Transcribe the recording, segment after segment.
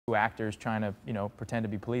actors trying to, pretend to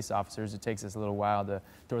be police officers, it takes us a little while to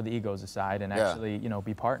throw the egos aside and actually,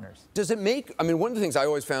 be partners. Does it make, I mean, one of the things I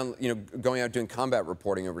always found, going out doing combat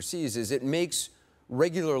reporting overseas is it makes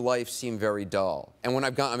regular life seem very dull. And when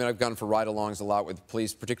I've gone for ride-alongs a lot with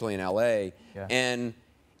police, particularly in LA, and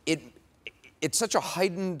it's such a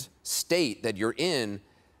heightened state that you're in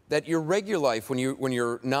that your regular life, when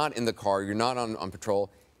you're not in the car, you're not on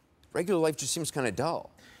patrol, regular life just seems kind of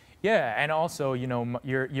dull. Yeah, and also,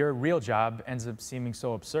 your real job ends up seeming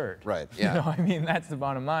so absurd. Right, yeah. I mean, that's the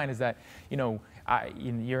bottom line is that,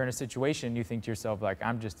 you're in a situation, you think to yourself, like,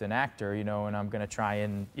 I'm just an actor, and I'm going to try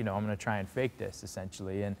and fake this,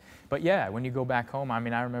 essentially. But yeah, when you go back home, I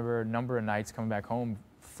mean, I remember a number of nights coming back home,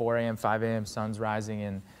 4 a.m., 5 a.m., sun's rising,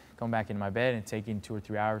 and going back into my bed and taking 2 or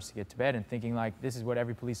 3 hours to get to bed and thinking, like, this is what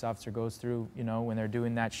every police officer goes through, when they're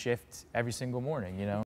doing that shift every single morning,